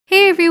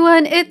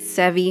everyone, it's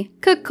Sevy.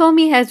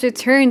 Kokomi has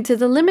returned to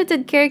the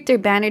limited character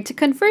banner to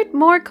convert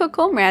more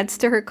Kokomrads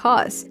to her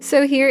cause.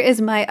 So here is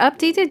my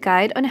updated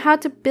guide on how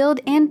to build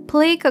and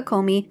play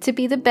Kokomi to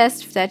be the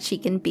best that she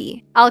can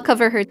be. I'll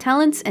cover her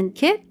talents and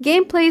kit,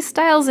 gameplay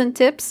styles and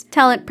tips,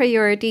 talent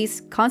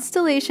priorities,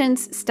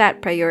 constellations,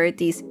 stat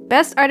priorities,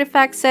 best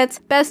artifact sets,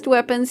 best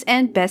weapons,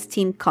 and best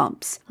team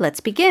comps. Let's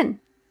begin!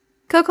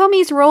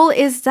 Kokomi's role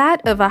is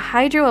that of a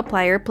Hydro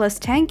Applier plus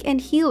tank and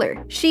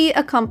healer. She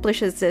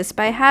accomplishes this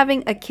by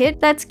having a kit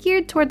that's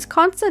geared towards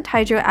constant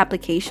Hydro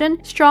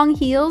application, strong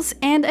heals,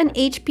 and an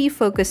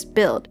HP-focused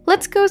build.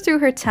 Let's go through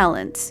her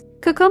talents.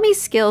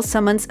 Kokomi's skill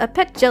summons a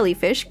pet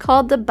jellyfish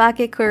called the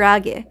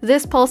Bakekurage.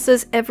 This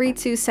pulses every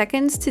 2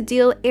 seconds to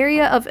deal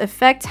area of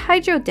effect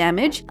Hydro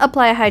damage,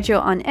 apply Hydro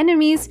on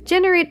enemies,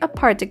 generate a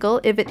particle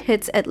if it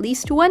hits at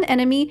least one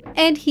enemy,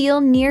 and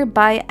heal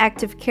nearby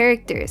active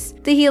characters.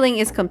 The healing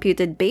is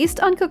computed based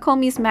on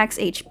Kokomi's max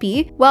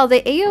HP, while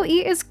the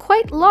AoE is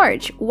quite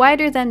large,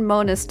 wider than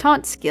Mona's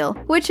taunt skill,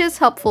 which is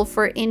helpful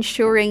for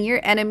ensuring your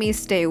enemies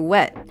stay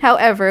wet.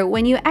 However,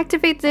 when you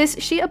activate this,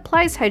 she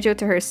applies Hydro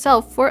to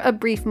herself for a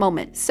brief moment.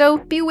 So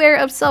beware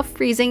of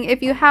self-freezing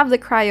if you have the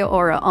Cryo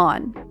Aura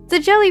on. The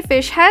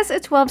jellyfish has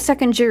a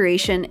 12-second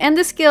duration and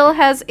the skill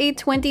has a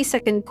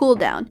 20-second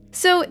cooldown,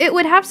 so it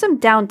would have some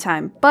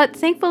downtime, but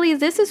thankfully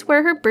this is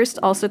where her burst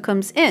also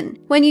comes in.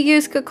 When you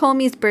use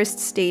Kokomi's burst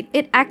state,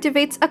 it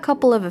activates a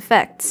couple of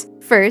effects.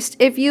 First,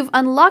 if you've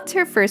unlocked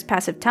her first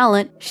passive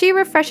talent, she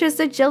refreshes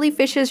the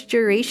jellyfish's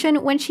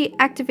duration when she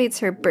activates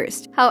her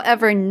burst.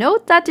 However,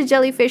 note that the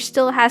jellyfish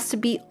still has to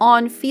be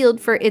on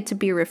field for it to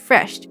be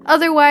refreshed.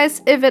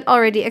 Otherwise, if it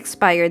already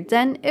expired,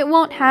 then it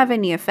won't have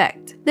any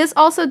effect. This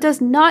also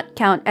does not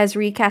count as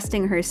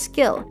recasting her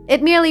skill.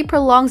 It merely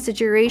prolongs the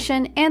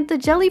duration and the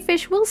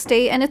jellyfish will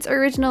stay in its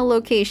original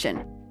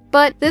location.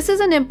 But this is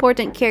an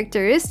important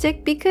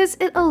characteristic because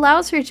it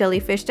allows her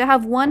jellyfish to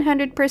have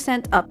 100%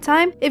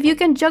 uptime if you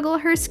can juggle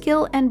her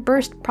skill and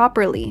burst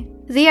properly.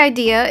 The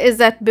idea is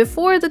that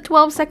before the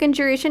 12-second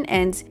duration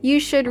ends, you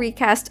should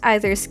recast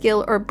either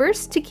skill or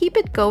burst to keep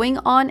it going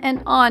on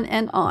and on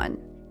and on.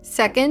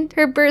 Second,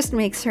 her burst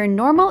makes her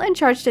normal and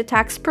charged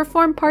attacks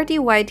perform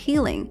party-wide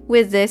healing.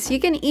 With this, you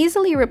can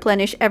easily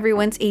replenish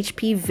everyone's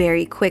HP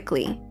very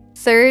quickly.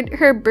 Third,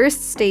 her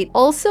burst state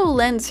also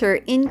lends her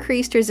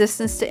increased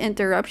resistance to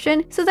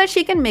interruption so that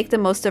she can make the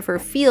most of her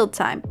field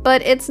time,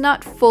 but it's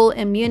not full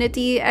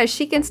immunity as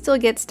she can still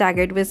get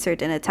staggered with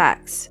certain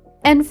attacks.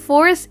 And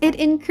fourth, it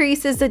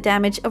increases the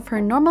damage of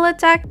her normal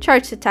attack,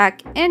 charged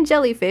attack, and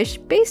jellyfish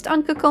based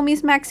on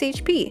Kokomi's max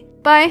HP.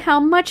 By how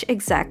much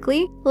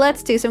exactly?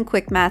 Let's do some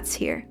quick maths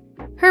here.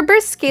 Her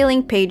burst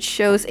scaling page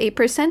shows a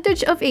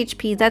percentage of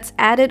HP that's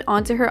added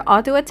onto her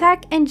auto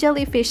attack and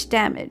jellyfish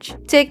damage.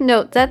 Take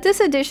note that this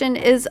addition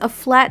is a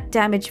flat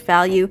damage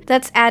value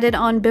that's added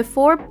on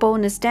before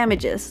bonus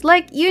damages,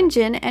 like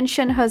Yunjin and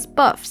Shenhe's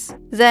buffs.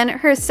 Then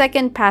her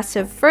second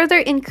passive further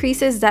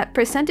increases that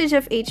percentage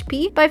of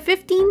HP by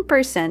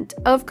 15%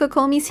 of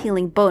Kokomi's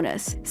healing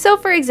bonus. So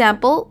for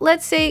example,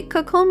 let's say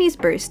Kokomi's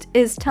burst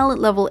is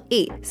talent level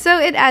 8, so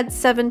it adds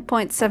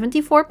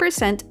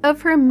 7.74%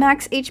 of her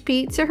max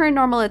HP to her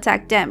normal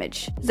attack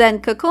damage. Then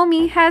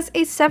Kokomi has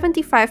a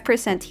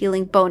 75%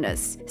 healing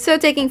bonus. So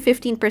taking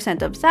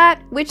 15% of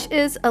that, which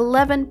is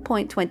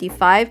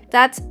 11.25,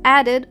 that's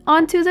added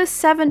onto the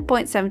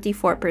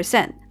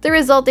 7.74%. The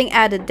resulting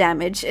added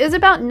damage is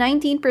about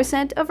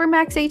 19% of her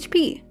max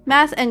HP.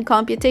 Math and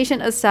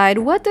computation aside,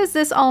 what does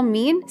this all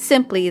mean?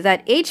 Simply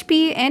that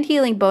HP and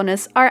healing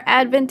bonus are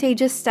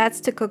advantageous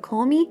stats to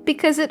Kokomi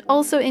because it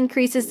also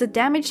increases the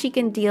damage she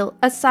can deal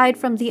aside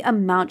from the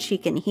amount she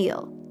can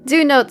heal.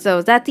 Do note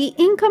though that the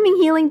incoming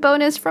healing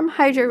bonus from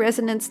Hydro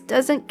Resonance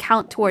doesn't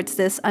count towards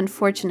this,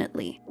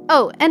 unfortunately.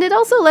 Oh, and it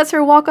also lets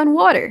her walk on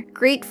water.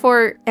 Great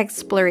for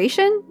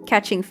exploration,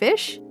 catching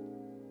fish.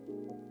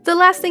 The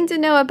last thing to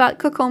know about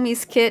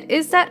Kokomi's kit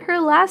is that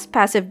her last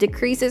passive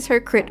decreases her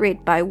crit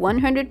rate by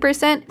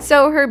 100%,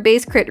 so her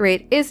base crit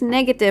rate is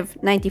negative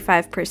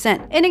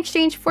 95% in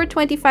exchange for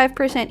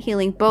 25%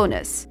 healing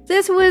bonus.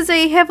 This was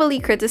a heavily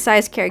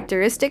criticized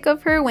characteristic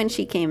of her when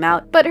she came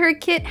out, but her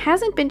kit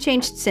hasn't been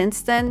changed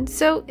since then,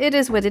 so it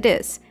is what it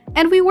is.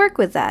 And we work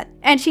with that.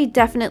 And she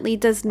definitely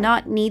does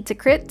not need to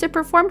crit to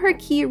perform her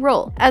key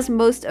role, as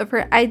most of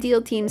her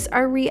ideal teams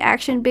are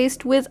reaction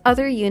based with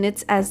other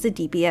units as the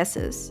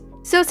DPSs.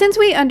 So since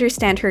we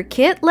understand her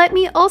kit, let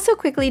me also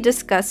quickly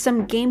discuss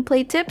some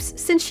gameplay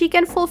tips since she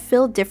can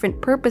fulfill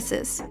different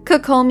purposes.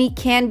 Kokomi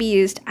can be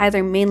used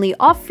either mainly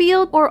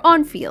off-field or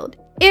on-field.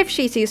 If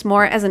she sees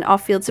more as an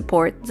off-field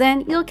support,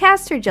 then you'll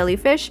cast her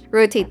Jellyfish,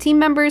 rotate team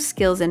members'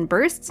 skills and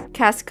bursts,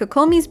 cast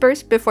Kokomi's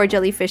burst before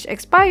Jellyfish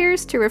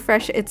expires to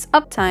refresh its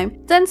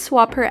uptime, then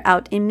swap her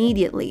out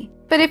immediately.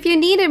 But if you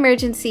need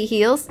emergency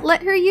heals,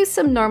 let her use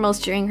some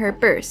normals during her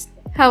burst.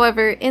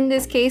 However, in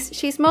this case,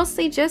 she's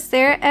mostly just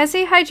there as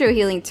a hydro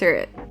healing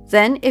turret.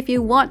 Then, if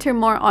you want her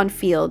more on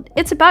field,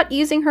 it's about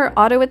using her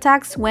auto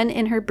attacks when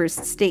in her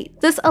burst state.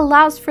 This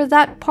allows for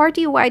that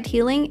party-wide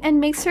healing and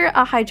makes her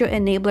a Hydro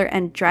enabler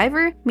and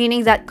driver,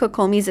 meaning that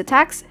Kokomi's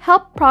attacks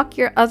help proc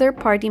your other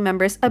party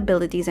members'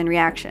 abilities and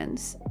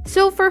reactions.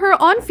 So for her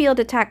on-field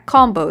attack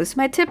combos,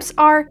 my tips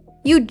are: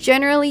 you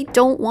generally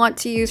don't want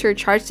to use her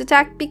charged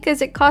attack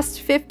because it costs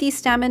 50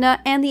 stamina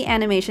and the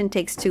animation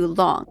takes too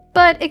long.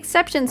 But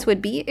exceptions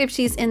would be if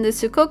she's in the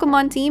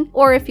Sukokomon team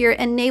or if you're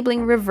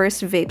enabling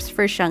reverse vapes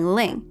for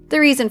Xiangling. The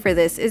reason for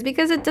this is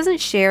because it doesn't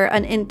share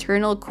an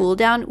internal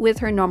cooldown with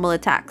her normal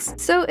attacks,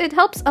 so it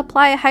helps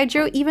apply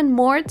Hydro even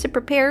more to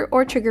prepare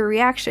or trigger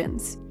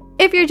reactions.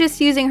 If you're just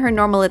using her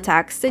normal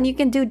attacks, then you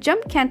can do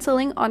jump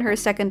cancelling on her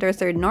second or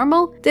third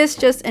normal. This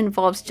just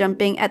involves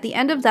jumping at the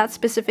end of that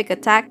specific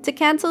attack to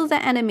cancel the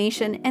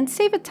animation and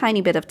save a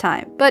tiny bit of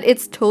time, but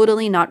it's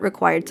totally not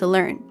required to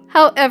learn.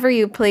 However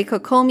you play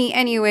Kokomi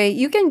anyway,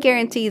 you can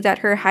guarantee that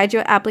her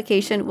Hydro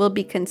application will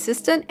be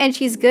consistent and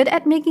she's good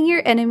at making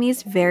your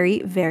enemies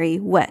very, very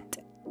wet.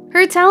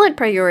 Her talent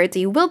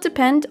priority will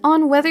depend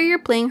on whether you're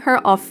playing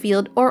her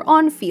off-field or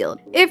on-field.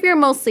 If you're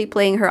mostly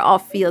playing her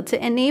off-field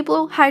to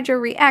enable Hydro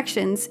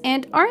reactions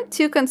and aren't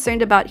too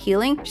concerned about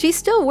healing, she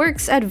still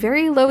works at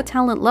very low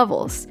talent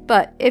levels.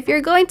 But if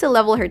you're going to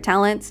level her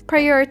talents,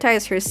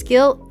 prioritize her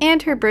skill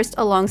and her burst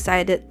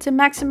alongside it to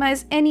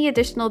maximize any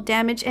additional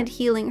damage and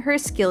healing her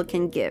skill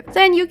can give.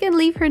 Then you can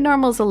leave her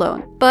normals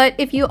alone. But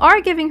if you are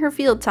giving her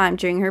field time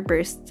during her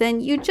burst, then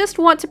you just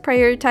want to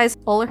prioritize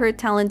all her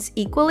talents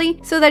equally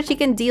so that she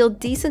can deal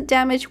decent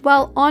damage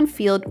while on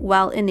field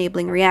while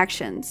enabling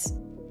reactions.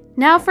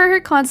 Now for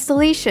her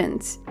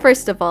Constellations.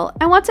 First of all,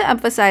 I want to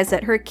emphasize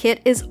that her kit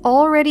is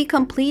already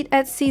complete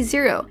at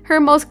C0.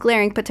 Her most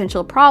glaring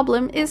potential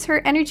problem is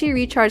her energy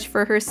recharge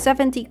for her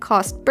 70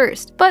 cost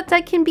burst, but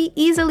that can be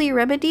easily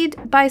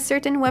remedied by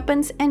certain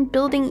weapons and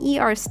building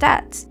ER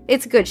stats.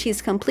 It's good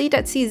she's complete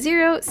at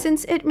C0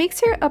 since it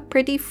makes her a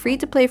pretty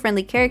free-to-play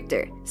friendly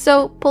character,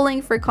 so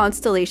pulling for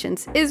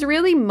Constellations is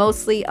really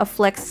mostly a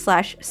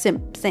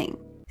flex/simp thing.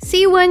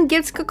 C1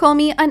 gives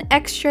Kokomi an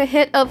extra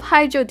hit of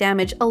Hydro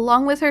damage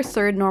along with her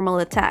third normal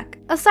attack.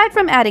 Aside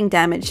from adding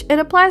damage, it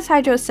applies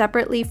Hydro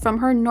separately from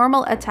her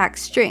normal attack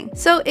string,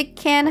 so it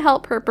can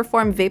help her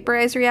perform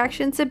Vaporize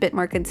reactions a bit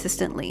more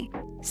consistently.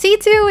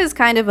 C2 is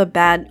kind of a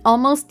bad,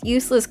 almost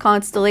useless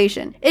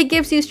constellation. It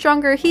gives you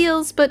stronger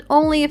heals, but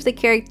only if the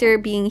character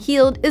being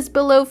healed is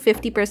below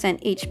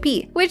 50%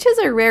 HP, which is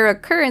a rare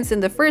occurrence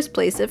in the first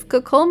place if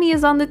Kokomi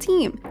is on the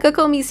team.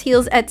 Kokomi's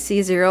heals at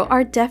C0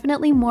 are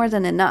definitely more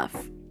than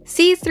enough.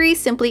 C3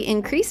 simply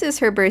increases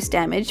her burst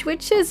damage,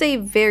 which is a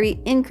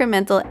very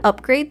incremental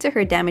upgrade to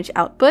her damage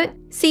output.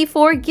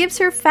 C4 gives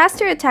her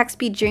faster attack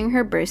speed during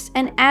her burst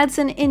and adds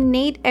an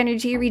innate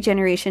energy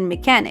regeneration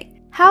mechanic.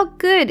 How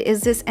good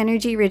is this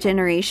energy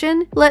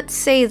regeneration? Let's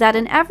say that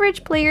an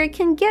average player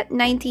can get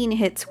 19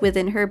 hits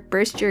within her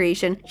burst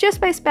duration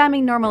just by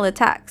spamming normal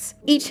attacks.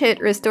 Each hit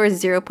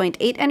restores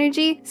 0.8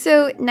 energy,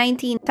 so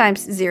 19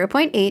 times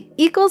 0.8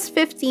 equals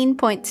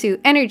 15.2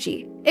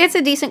 energy. It's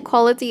a decent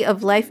quality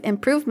of life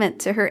improvement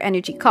to her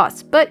energy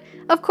costs, but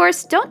of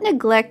course don't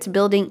neglect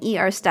building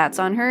ER stats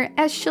on her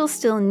as she'll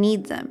still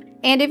need them.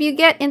 And if you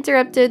get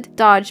interrupted,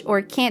 dodge,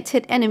 or can't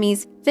hit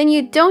enemies, then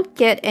you don't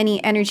get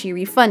any energy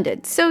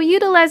refunded, so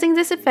utilizing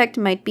this effect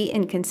might be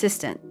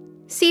inconsistent.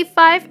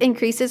 C5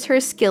 increases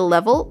her skill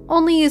level,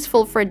 only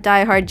useful for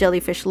diehard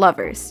jellyfish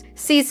lovers.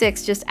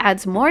 C6 just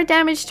adds more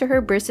damage to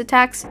her burst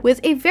attacks with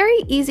a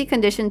very easy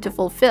condition to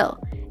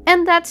fulfill.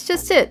 And that's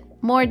just it,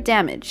 more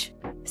damage.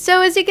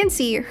 So as you can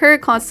see, her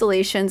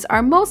constellations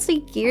are mostly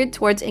geared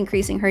towards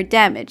increasing her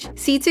damage.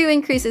 C2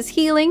 increases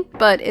healing,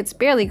 but it's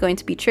barely going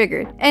to be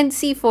triggered, and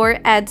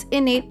C4 adds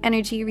innate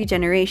energy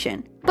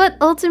regeneration. But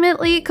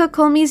ultimately,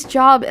 Kokomi's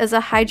job as a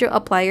Hydro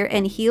applier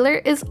and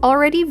healer is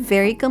already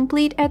very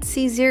complete at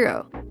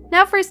C0.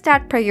 Now for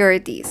stat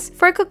priorities.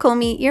 For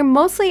Kokomi, you're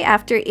mostly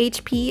after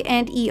HP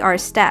and ER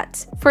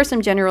stats. For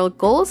some general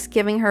goals,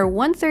 giving her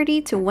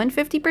 130 to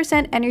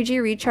 150%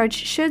 energy recharge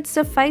should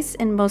suffice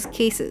in most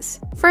cases.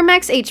 For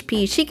max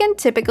HP, she can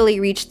typically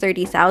reach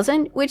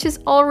 30,000, which is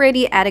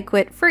already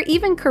adequate for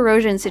even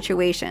corrosion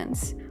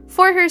situations.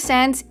 For her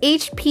sands,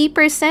 HP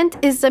percent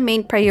is the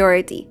main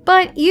priority,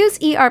 but use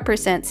ER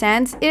percent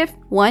sands if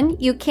 1.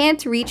 You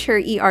can't reach her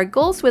ER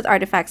goals with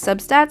artifact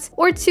substats,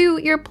 or 2.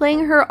 You're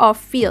playing her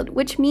off-field,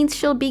 which means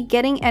she'll be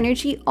getting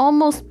energy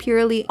almost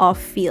purely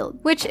off-field,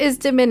 which is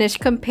diminished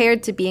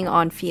compared to being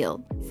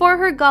on-field. For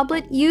her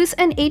goblet, use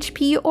an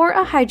HP or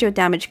a Hydro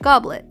damage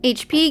goblet.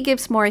 HP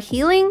gives more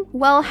healing,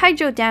 while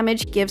Hydro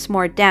damage gives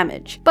more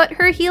damage, but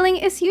her healing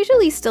is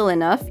usually still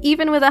enough,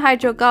 even with a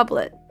Hydro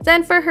goblet.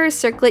 Then for her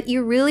circlet,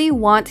 you really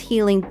want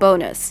healing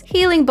bonus.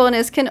 Healing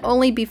bonus can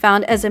only be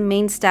found as a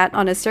main stat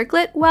on a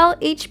circlet, while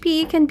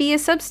HP can be a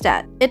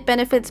substat. It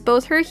benefits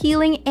both her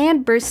healing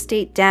and burst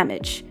state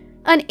damage.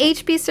 An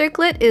HP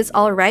circlet is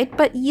alright,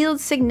 but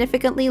yields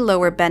significantly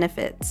lower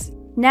benefits.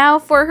 Now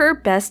for her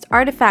best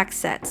artifact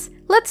sets.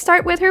 Let's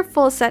start with her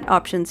full set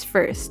options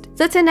first.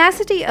 The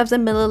Tenacity of the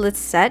Millilith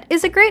set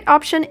is a great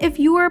option if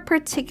you are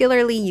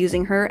particularly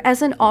using her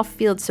as an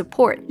off-field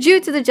support. Due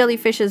to the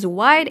jellyfish's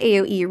wide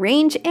AoE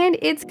range and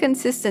its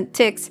consistent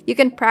ticks, you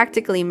can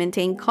practically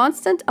maintain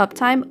constant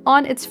uptime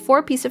on its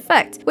 4-piece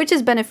effect, which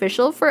is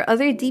beneficial for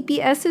other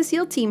DPSs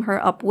you'll team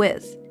her up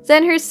with.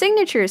 Then her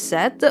signature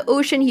set, the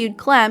Ocean-Hued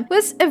Clam,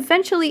 was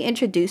eventually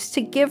introduced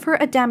to give her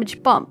a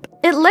damage bump.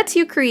 It lets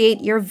you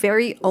create your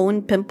very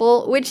own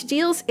pimple, which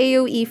deals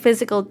AoE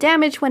physical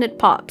damage when it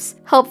pops.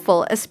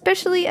 Helpful,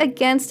 especially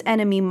against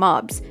enemy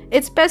mobs.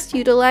 It's best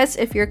utilized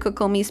if your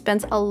Kokomi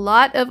spends a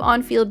lot of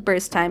on-field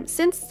burst time,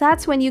 since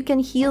that's when you can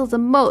heal the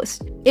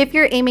most. If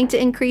you're aiming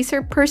to increase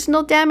her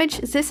personal damage,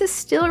 this is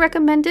still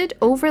recommended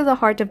over the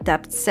Heart of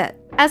Depth set.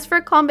 As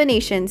for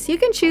combinations, you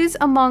can choose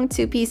among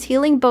 2-piece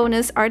healing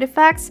bonus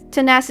artifacts,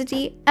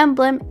 Tenacity,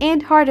 Emblem,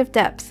 and Heart of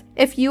Depth.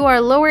 If you are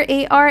lower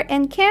AR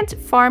and can't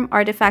farm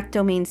artifact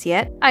domains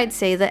yet, I'd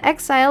say the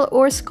Exile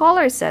or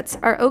Scholar sets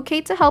are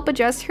okay to help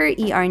address her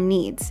ER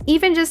needs.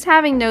 Even just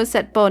having no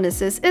set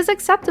bonuses is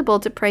acceptable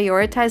to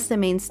prioritize the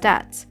main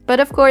stats.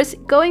 But of course,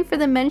 going for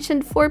the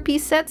mentioned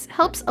 4-piece sets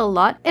helps a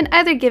lot in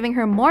either giving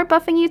her more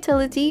buffing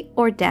utility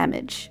or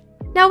damage.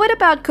 Now what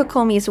about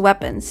Kokomi's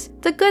weapons?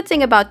 The good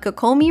thing about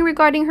Kokomi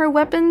regarding her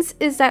weapons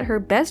is that her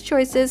best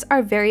choices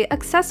are very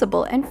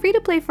accessible and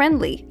free-to-play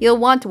friendly. You'll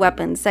want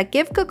weapons that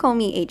give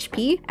Kokomi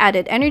HP,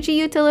 added energy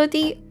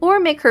utility, or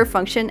make her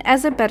function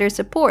as a better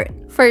support.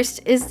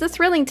 First is the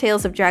Thrilling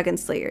Tales of Dragon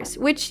Slayers,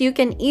 which you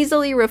can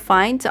easily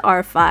refine to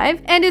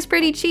R5 and is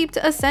pretty cheap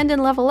to ascend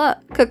and level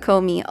up.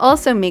 Kokomi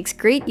also makes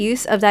great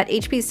use of that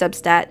HP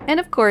substat and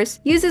of course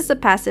uses the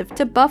passive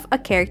to buff a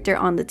character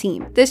on the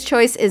team. This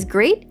choice is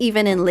great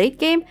even in late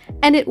game,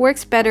 and it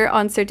works better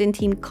on certain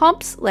team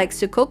comps like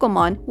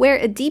Sukokomon, where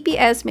a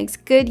DPS makes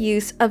good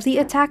use of the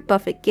attack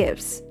buff it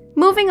gives.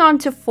 Moving on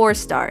to 4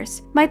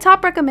 stars, my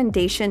top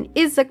recommendation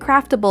is the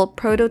craftable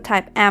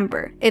Prototype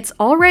Amber. It's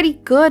already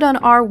good on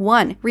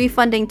R1,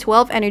 refunding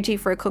 12 energy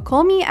for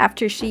Kokomi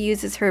after she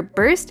uses her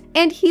burst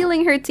and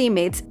healing her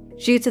teammates.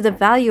 Due to the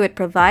value it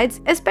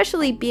provides,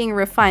 especially being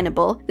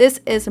refinable,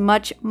 this is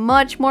much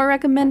more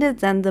recommended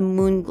than the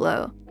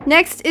Moonglow.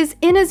 Next is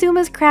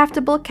Inazuma's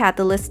craftable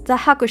catalyst, the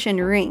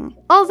Hakushin Ring.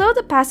 Although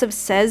the passive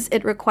says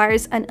it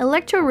requires an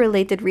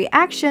electro-related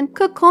reaction,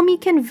 Kokomi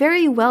can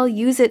very well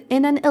use it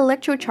in an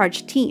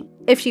electrocharged team.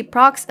 If she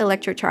procs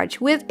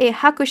Electrocharge with a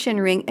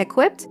Hakushin Ring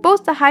equipped,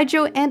 both the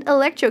Hydro and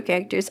Electro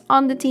characters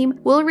on the team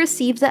will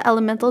receive the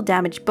elemental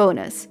damage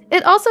bonus.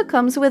 It also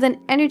comes with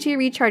an energy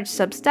recharge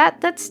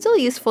substat that's still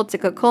useful to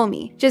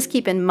Kokomi. Just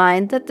keep in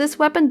mind that this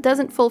weapon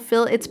doesn't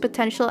fulfill its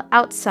potential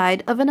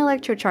outside of an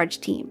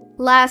Electrocharge team.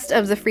 Last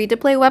of the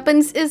free-to-play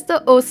weapons is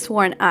the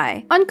Oathsworn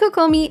Eye. On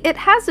Kokomi, it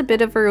has a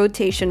bit of a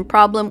rotation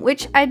problem,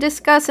 which I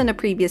discussed in a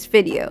previous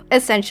video.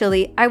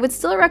 Essentially, I would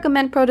still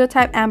recommend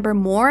Prototype Amber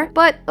more,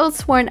 but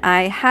Oathsworn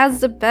Eye has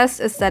the best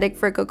aesthetic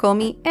for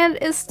Kokomi and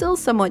is still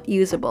somewhat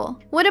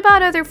usable. What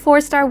about other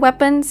 4-star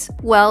weapons?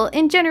 Well,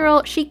 in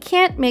general, she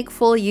can't make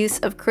full use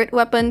of crit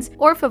weapons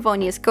or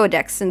Favonius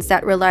Codex since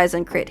that relies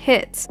on crit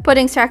hits.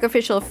 Putting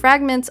Sacrificial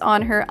Fragments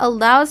on her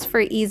allows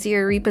for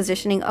easier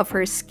repositioning of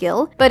her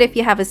skill, but if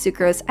you have a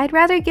Sucrose, I'd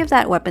rather give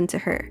that weapon to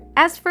her.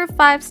 As for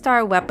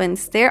 5-star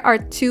weapons, there are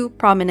 2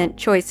 prominent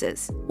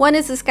choices. One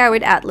is the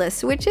Skyward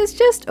Atlas, which is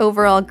just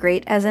overall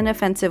great as an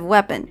offensive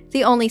weapon.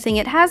 The only thing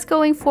it has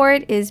going for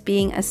it is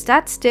being a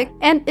stat stick,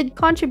 and it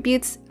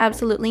contributes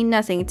absolutely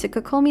nothing to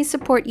Kokomi's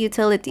support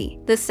utility.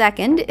 The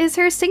second is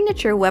her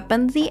signature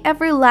weapon, the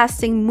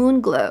Everlasting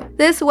Moonglow.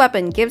 This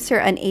weapon gives her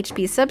an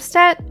HP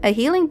substat, a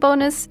healing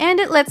bonus, and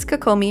it lets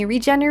Kokomi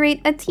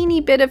regenerate a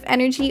teeny bit of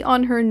energy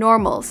on her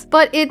normals,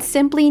 but it's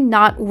simply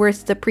not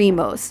worth the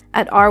primos.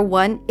 At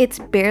R1, it's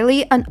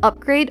barely an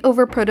upgrade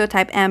over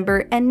Prototype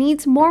Amber and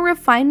needs more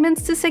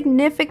refinements to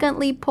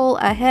significantly pull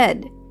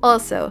ahead.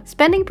 Also,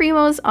 spending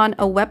primos on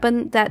a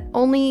weapon that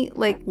only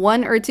like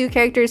 1 or 2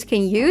 characters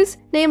can use,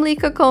 namely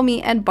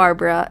Kokomi and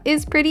Barbara,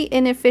 is pretty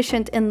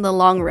inefficient in the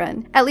long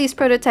run. At least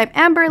Prototype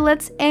Amber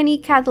lets any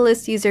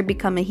Catalyst user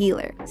become a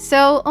healer.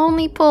 So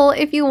only pull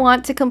if you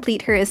want to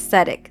complete her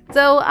aesthetic,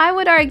 though I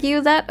would argue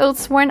that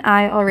Oathsworn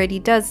Eye already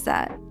does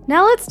that.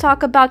 Now let's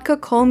talk about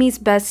Kokomi's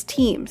best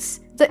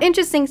teams. The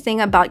interesting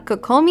thing about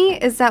Kokomi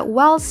is that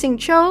while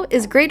Xingqiu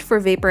is great for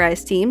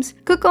vaporized teams,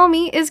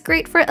 Kokomi is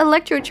great for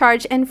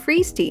electrocharge and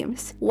freeze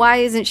teams. Why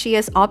isn't she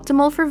as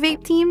optimal for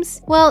vape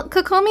teams? Well,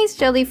 Kokomi's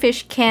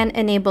jellyfish can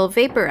enable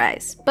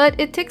vaporize, but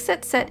it ticks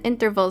at set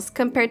intervals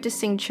compared to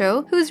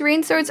Xingqiu, whose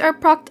rain swords are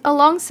procced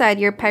alongside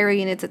your pyro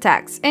unit's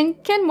attacks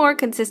and can more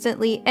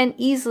consistently and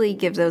easily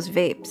give those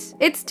vapes.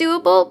 It's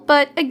doable,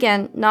 but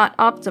again, not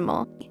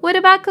optimal. What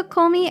about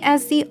Kokomi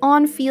as the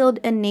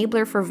on-field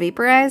enabler for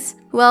vaporize?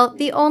 Well,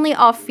 the only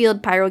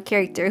off-field pyro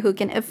character who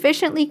can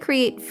efficiently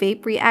create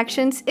vape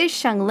reactions is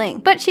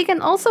Xiangling, but she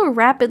can also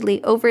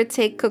rapidly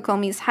overtake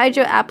Kokomi's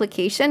hydro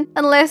application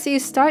unless you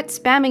start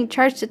spamming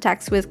charged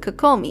attacks with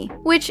Kokomi,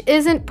 which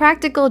isn't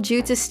practical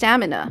due to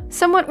stamina.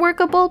 Somewhat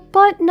workable,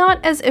 but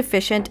not as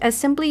efficient as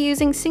simply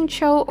using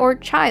Xingqiu or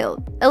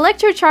Child.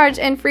 Electrocharge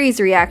and freeze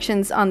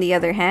reactions, on the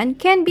other hand,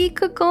 can be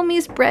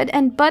Kokomi's bread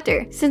and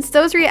butter, since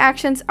those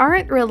reactions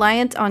aren't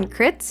reliant on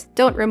crits,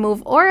 don't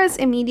remove auras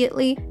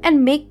immediately,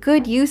 and make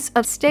good use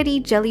of steady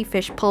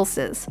jellyfish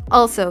pulses.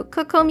 Also,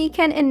 Kokomi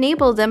can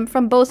enable them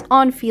from both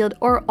on-field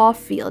or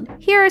off-field.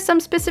 Here are some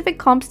specific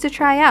comps to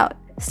try out.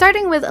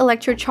 Starting with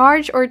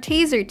Electrocharge or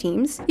Taser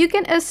teams, you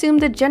can assume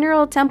the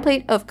general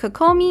template of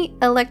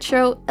Kokomi,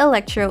 Electro,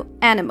 Electro,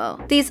 Animo.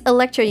 These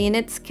Electro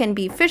units can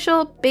be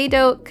Fischl,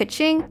 Beidou,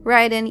 Keqing,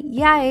 Raiden,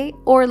 Yae,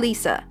 or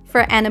Lisa.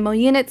 For Animo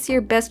units,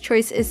 your best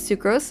choice is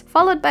Sucrose,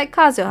 followed by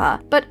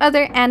Kazuha, but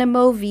other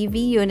Animo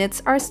VV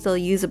units are still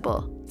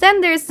usable. Then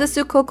there's the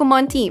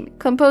Sukokomon team,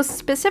 composed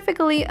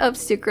specifically of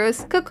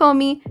Sucrose,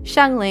 Kokomi,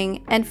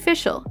 Xiangling, and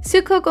Fischl.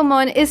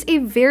 Sukokomon is a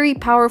very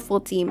powerful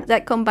team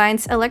that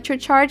combines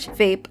Electrocharge,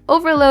 Vape,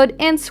 Overload,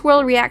 and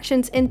Swirl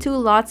reactions into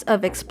lots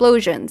of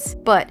explosions,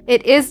 but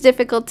it is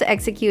difficult to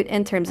execute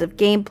in terms of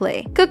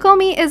gameplay.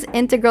 Kokomi is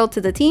integral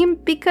to the team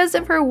because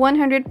of her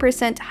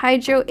 100%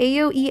 Hydro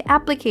AoE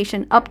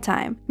application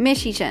uptime.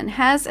 Mishishan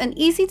has an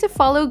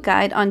easy-to-follow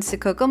guide on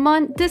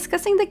Sukokomon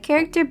discussing the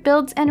character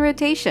builds and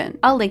rotation.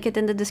 I'll link it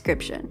in the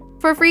description.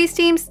 For freeze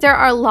teams, there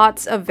are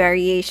lots of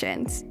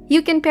variations.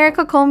 You can pair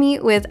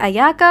Kokomi with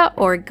Ayaka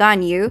or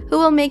Ganyu, who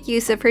will make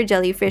use of her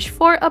jellyfish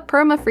for a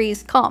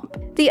permafreeze comp.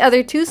 The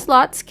other two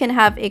slots can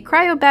have a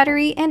cryo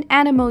battery and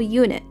Animo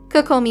unit.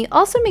 Kokomi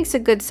also makes a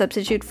good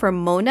substitute for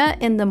Mona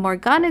in the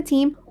Morgana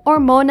team or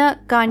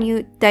Mona,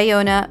 Ganyu,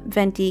 Diona,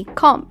 Venti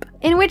comp,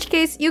 in which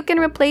case you can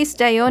replace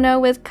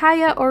Diona with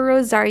Kaya or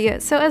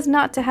Rosaria so as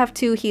not to have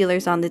two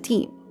healers on the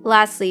team.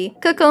 Lastly,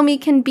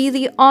 Kokomi can be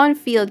the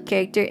on-field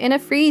character in a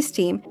freeze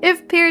team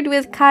if paired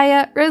with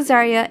Kaya,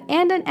 Rosaria,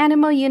 and an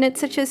Animo unit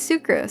such as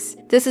Sucrose.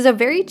 This is a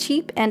very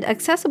cheap and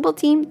accessible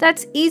team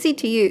that's easy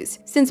to use,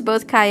 since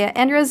both Kaya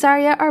and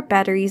Rosaria are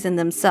batteries in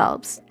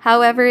themselves.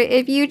 However,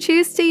 if you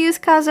choose to use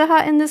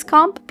Kazuha in this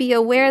comp, be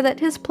aware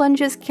that his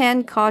plunges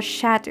can cause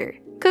shatter.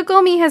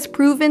 Kokomi has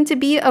proven to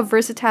be a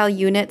versatile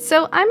unit,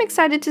 so I'm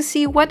excited to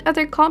see what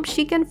other comps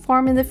she can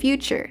form in the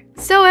future.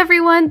 So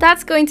everyone,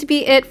 that's going to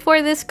be it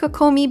for this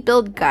Kokomi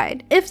build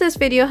guide. If this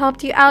video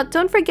helped you out,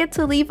 don't forget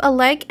to leave a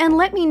like and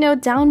let me know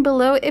down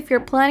below if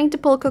you're planning to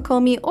pull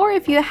Kokomi or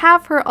if you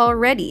have her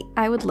already.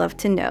 I would love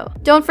to know.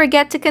 Don't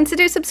forget to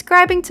consider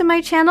subscribing to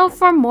my channel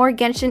for more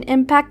Genshin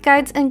Impact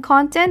guides and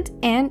content,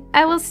 and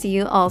I will see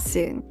you all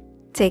soon.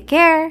 Take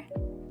care!